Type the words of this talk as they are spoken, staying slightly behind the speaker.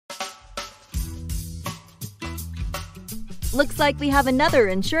Looks like we have another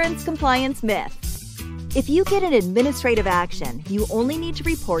insurance compliance myth. If you get an administrative action, you only need to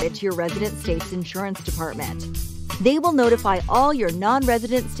report it to your resident state's insurance department. They will notify all your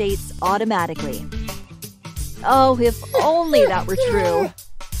non-resident states automatically. Oh, if only that were true.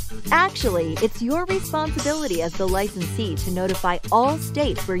 Actually, it's your responsibility as the licensee to notify all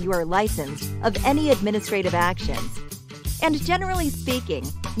states where you are licensed of any administrative actions. And generally speaking,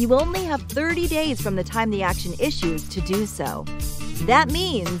 you only have 30 days from the time the action issues to do so. That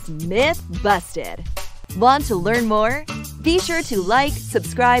means myth busted. Want to learn more? Be sure to like,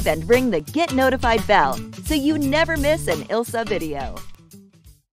 subscribe, and ring the Get Notified bell so you never miss an ILSA video.